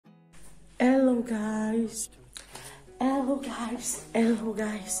Hello guys, hello guys, hello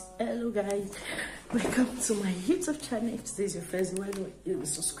guys, hello guys. Welcome to my YouTube channel. If today is your first one, hit the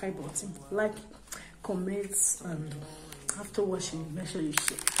subscribe button, like, comments, and after watching, make sure you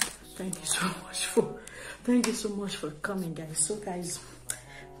share. Thank you so much for coming, guys. So guys,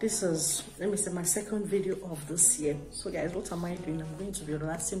 this is, let me say, my second video of this year. So guys, what am I doing? I'm going to be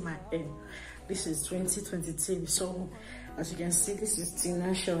relaxing my hair. This is 2023. So as you can see, this is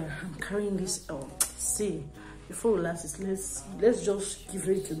Tinashe. I'm carrying this see, before we last, let's just give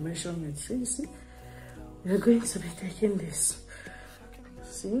it a measurement. So you see, we're going to be taking this.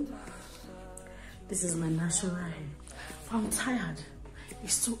 See, this is my natural hair. I'm tired.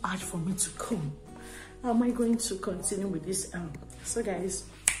 It's too hard for me to comb. How am I going to continue with this? So guys,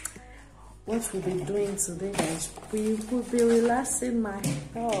 what we'll be doing today, guys, we will be relaxing my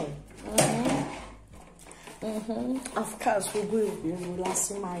hair. Of course, we will be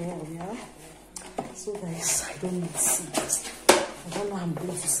relaxing my hair, yeah. So guys, I don't need to see this. I don't know how I'm going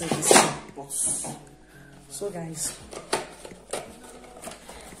to say this, but so guys,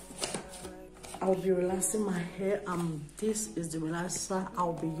 I'll be relaxing my hair. This is the relaxer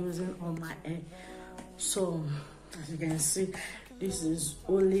I'll be using on my hair. So as you can see, this is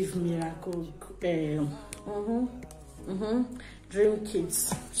Olive Miracle Dream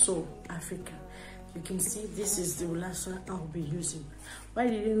Kids, so Africa. You can see this is the relaxer I'll be using. Why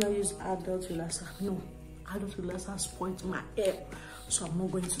did you not use adult relaxer? No, adult relaxer spoiled my hair, so I'm not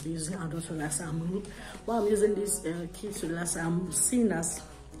going to be using adult relaxer. While I'm using this kids relaxer, I'm seeing as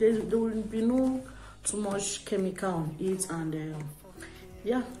there will be no too much chemical on it, and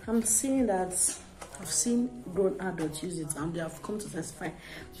yeah, I'm seeing that I've seen grown adults use it and they have come to testify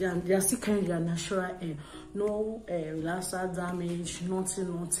they are still carrying their natural hair, no relaxer damage,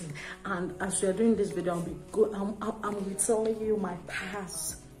 nothing. And as we are doing this video, I'll be good. I'm be telling you my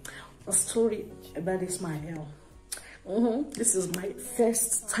past, a story about this my hair. This is my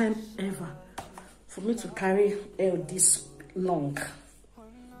first time ever for me to carry hair this long,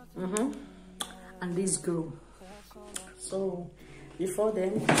 and this grow. So before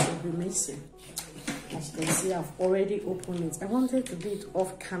then, it should be missing. As you can see, I've already opened it. I wanted to do it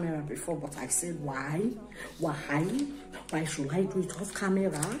off camera before, but I said, why should I do it off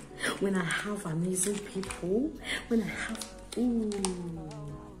camera when I have amazing people, when I have,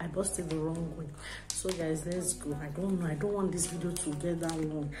 I busted the wrong way. So guys, let's go. I don't know, I don't want this video to get that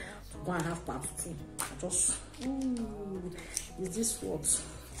long to go and have part 2. Just is this what?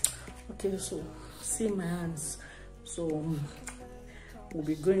 Okay, so see my hands. So we'll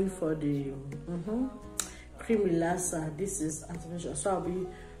be going for the cream relaxer. This is artificial, so I'll be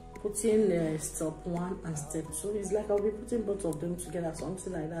putting step 1 and step 2. It's like I'll be putting both of them together,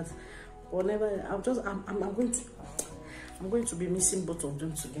 something like that. Whenever I'm going to be mixing both of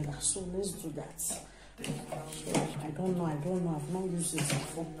them together. So let's do that. So, I don't know. I've not used it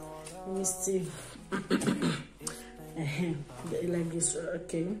before. Let me see. Like this.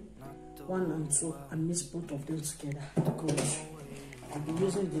 Okay, 1 and 2. I mix both of them together. Good. I'll be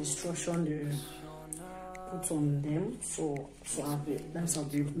using the instruction they put on them, so I'll be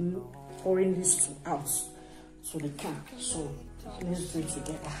pouring these 2 out to the can. So let's do it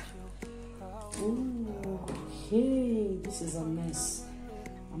together. Hey, this is a mess.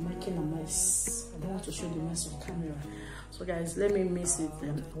 I'm making a mess. I don't want to show the mess on camera. So guys, let me mix it,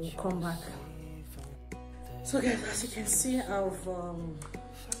 then we'll come back. So guys, as you can see, I've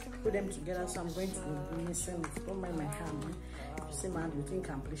put them together, so I'm going to be mixing it. Don't mind my hand. You see, man, you think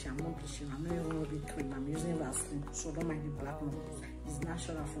I'm bleaching? I'm not bleaching. I'm not even rubbing cream. I'm using Vaseline, so don't mind the black one. It's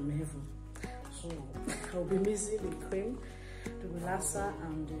natural from heaven. So I'll be mixing the cream, the relaxer,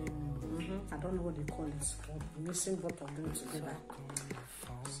 and I don't know what they call it. I'll be mixing both of them together.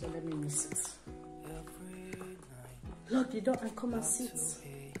 So let me mix it. Lock the door and come and sit.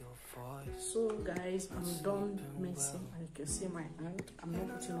 So guys, I'm done mixing, and you can see my hand. I'm not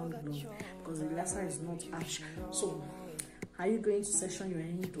putting on the glove because the relaxer is not harsh. So are you going to section your hair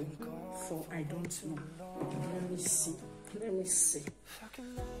into? For I don't know. Let me see. It's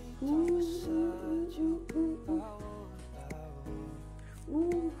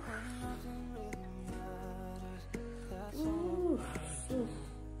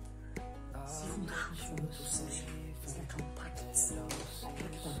even hard for me to section. It's like I'm packed.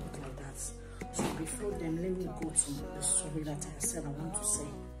 Like that. So before then, let me go to the story that I said I want to say.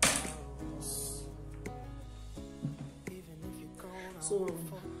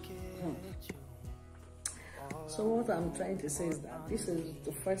 So what I'm trying to say is that this is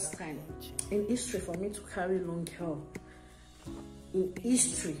the first time in history for me to carry long hair. In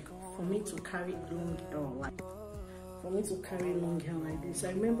history for me to carry long hair, like for me to carry long hair like this. I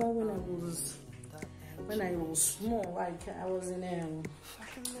remember when I was small, like I was in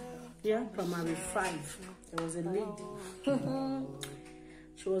primary 5. There was a lady.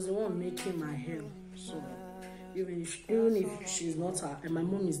 She was the one making my hair. So even if she's not her, and my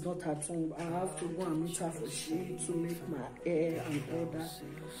mom is not at home, I have to go and meet her for she to make my hair and all that.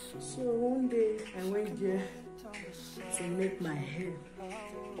 So one day I went there to make my hair.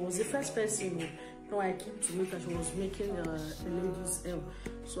 I was the first person. I came to meet her. She was making a lady's hair.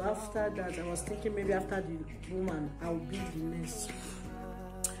 So after that, I was thinking maybe after the woman, I'll be the next.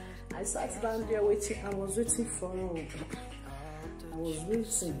 I sat down there waiting. I was waiting for her. I was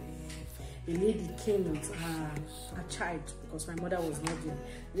waiting. A lady came with her child because my mother was not there.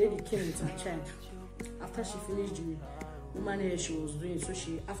 The lady came with her child. After she finished the woman hair she was doing, so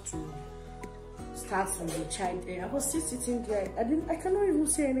she had to start with the child hair. I was still sitting there. I cannot even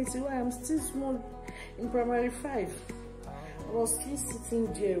say anything. Why? I'm still small in primary 5. I was still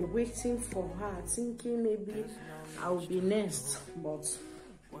sitting there waiting for her, thinking maybe I'll be next, but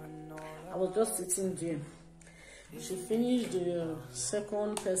I was just sitting there. She finished the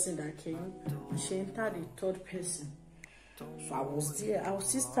second person that came, and she entered the third person. So I was there. Our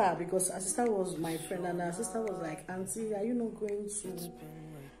sister, because her sister was my friend, and her sister was like, "Auntie, are you not going to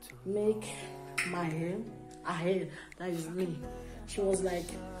make my hair?" Her hair, that is me. She was like,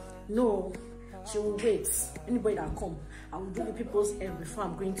 "No, she will wait. Anybody that come, I will do the people's hair before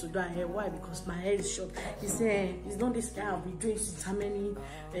I'm going to do her hair." Why? Because my hair is short. It's not this hair I'll be doing since how many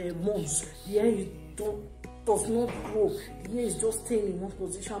months. The hair does not grow. The hair is just staying in one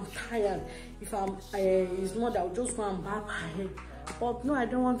position. I'm tired. If it's not, I'll just go and barb her hair. But no, I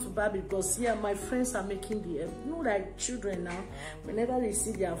don't want to barb it because my friends are making the hair. You know, like children now, whenever they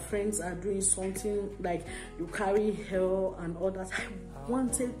see their friends are doing something like you carry hair and all that, I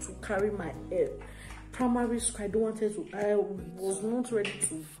wanted to carry my hair. Primary school, I was not ready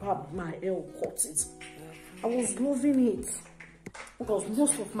to barb my hair or cut it. I was loving it because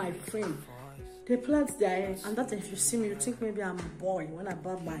most of my friends, they plant their hair, and that if you see me, you think maybe I'm a boy. When I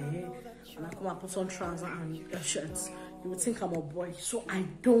barb my hair and I come and put on trousers and shirts, you would think I'm a boy. So I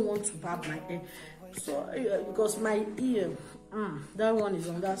don't want to barb my hair. So because my ear, that one is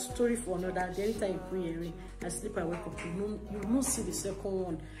on that story for another day. Anytime you put earring, I sleep, I wake up, you don't see the second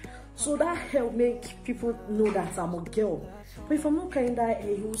one. So that help make people know that I'm a girl. But if I'm not carrying that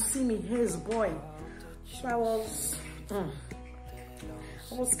hair, you will see me, here's boy. So I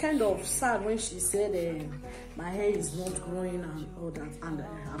was kind of sad when she said my hair is not growing and all that, and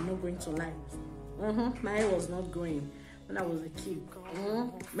I'm not going to lie. My hair was not growing when I was a kid.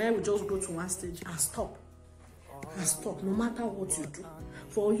 My hair would just go to one stage and stop. No matter what you do.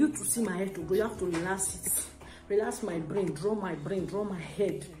 For you to see my hair to grow, you have to relax it. Relax my brain, draw my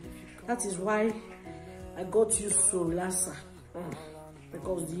head. That is why I got used to relaxer.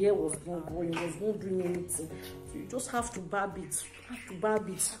 Because the hair was not growing, was not doing anything. So you just have to barb it. To barb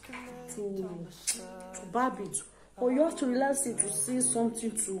it. Or you have to relax it to see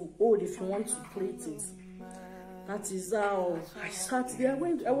something to hold if you want to plait it. That is how I sat there.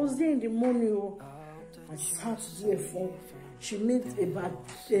 I was there in the morning. I sat there for. She made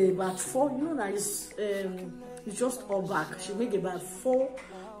about 4. You know that it's just all back. She made about 4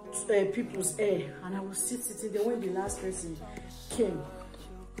 people's hair, and I was sitting there when the last person came.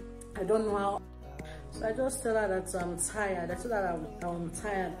 I don't know how. So I just tell her that I'm tired. I told her I'm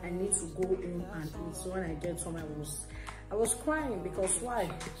tired. I need to go home and eat. So when I get home, I was crying because why?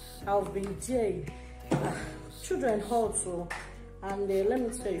 I've been there. Children also, and let me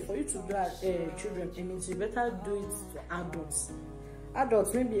tell you, for you to do children anything, you better do it to adults.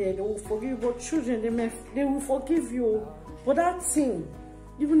 Adults maybe they will forgive you, but children they will forgive you. But that thing,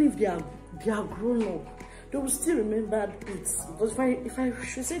 even if they are grown up, they will still remember it. Because if I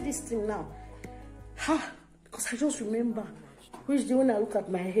should say this thing now, because I just remember which day when I look at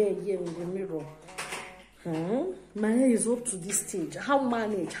my hair here in the mirror, my hair is up to this stage. How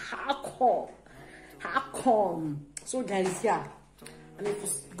manage? How come? So guys, and if you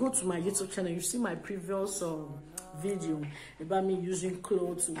go to my YouTube channel, you see my previous video about me using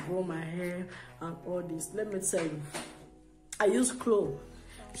clothes to grow my hair and all this. Let me tell you, I use clothes.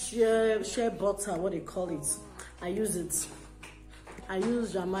 Shea butter, what they call it. I use it. I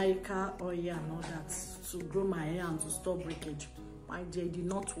use Jamaica oil and all that to grow my hair and to stop breakage. My day did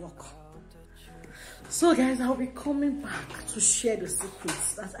not work. So guys, I'll be coming back to share the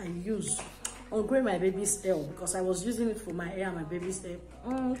secrets that I use on growing my baby's hair, because I was using it for my hair and my baby's hair.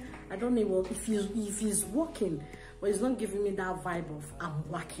 I don't know if he's working, but it's not giving me that vibe of I'm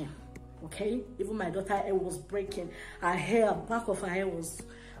working. Okay, even my daughter hair was breaking. Her hair, back of her hair was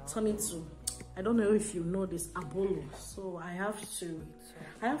turning to I don't know if you know this, abolo. So I have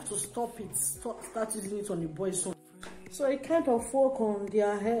to stop it, start using it on the boys. So it kind of work on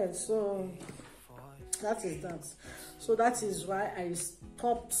their head. So that is that. So that is why I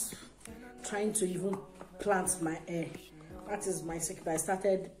stopped trying to even plant my hair. That is my secret. I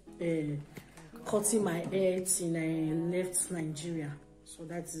started cutting my hair till I left Nigeria. So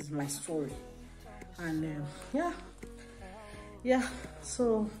that is my story. And yeah,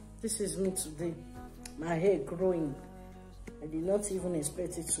 so this is me today. My hair growing. I did not even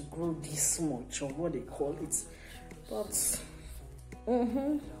expect it to grow this much, or what they call it. But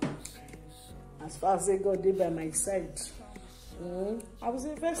as far as God did by my side, I was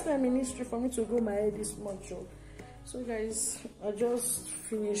the first time in history for me to grow my hair this much. So guys, I just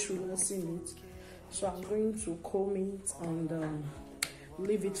finished relaxing it. So I'm going to comb it and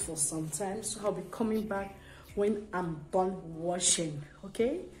leave it for some time. So I'll be coming back when I'm done washing.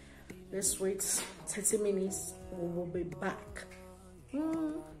 Okay, let's wait 30 minutes and we'll be back.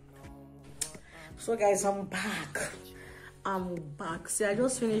 So guys, I'm back. See, I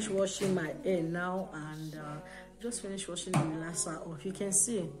just finished washing my hair now, and just finished washing the relaxer off. You can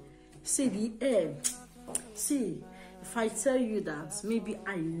see the hair. See, if I tell you that maybe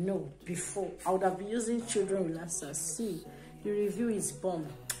I know before, I would have been using children relaxers. See, the review is bomb.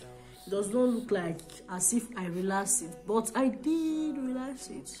 It does not look like as if I relaxed it, but I did relax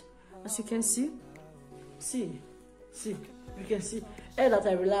it. As you can see, you can see hair that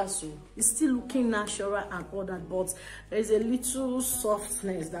I relaxed. So it's still looking natural and all that, but there's a little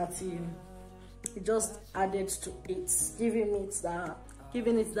softness that it just added to it, giving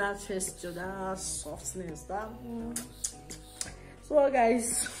it that texture, that softness, that. So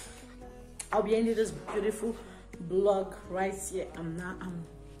guys, I'll be ending this beautiful blog right here and now.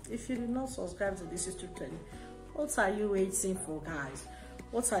 If you did not subscribe to this YouTube channel, what are you waiting for, guys?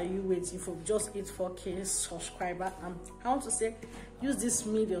 What are you waiting for? Just hit 4K subscriber. I want to say, use this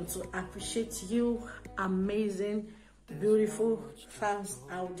medium to appreciate you, amazing, beautiful fans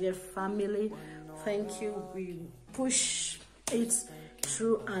out there, family. Thank you. We push it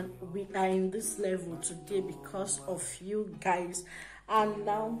through, and we are in this level today because of you guys. And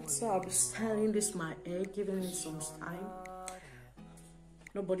now, so I'll be styling this my hair, giving it some time.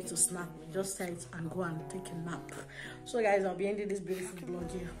 Nobody to snap me, just style it and go and take a nap. So guys, I'll be ending this beautiful vlog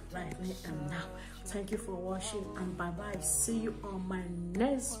here right now. Thank you for watching, and bye bye. See you on my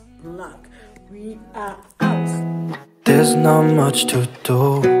next vlog. We are out. There's not much to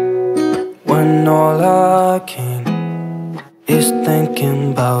do when all I can is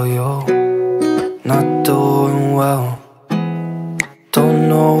thinking about you. Not doing well, don't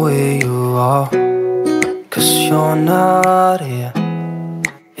know where you are, 'cause you're not here.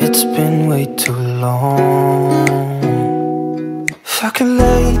 It's been way too long. If I could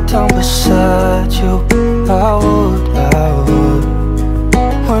lay down beside you, I would.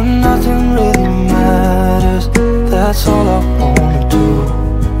 When nothing really matters, that's all I wanna do.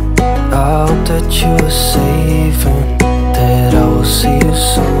 I hope that you are safe and that I will see you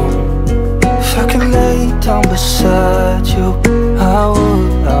soon. If I could lay down beside you, I would.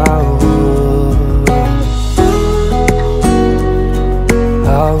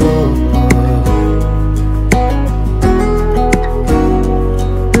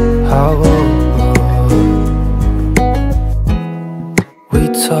 We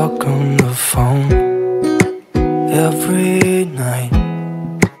talk on the phone every night.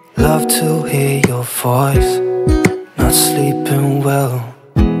 Love to hear your voice. Not sleeping well,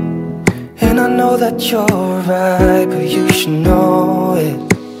 and I know that you're right, but you should know it.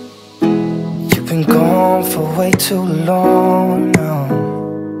 You've been gone for way too long now.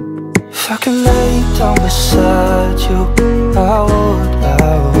 If I could lay down beside you, I would.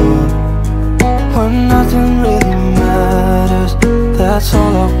 When nothing really matters, that's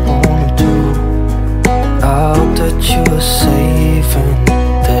all I wanna do. I hope that you are safe and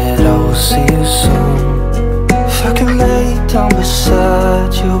that I will see you soon. If I could lay down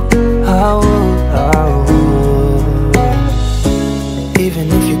beside you, I would. Even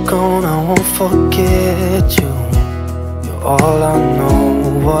if you're gone, I won't forget you. You're all I know,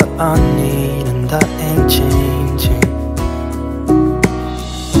 what I need, and that ain't changing.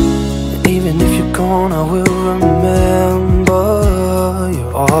 And even if you're gone, I will remember.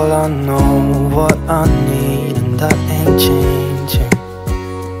 You're all I know, what I need, and that ain't changing.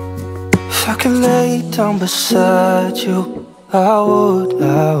 If I could lay down beside you, I would.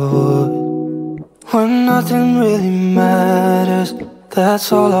 When nothing really matters,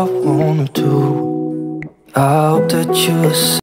 that's all I wanna do. I hope that you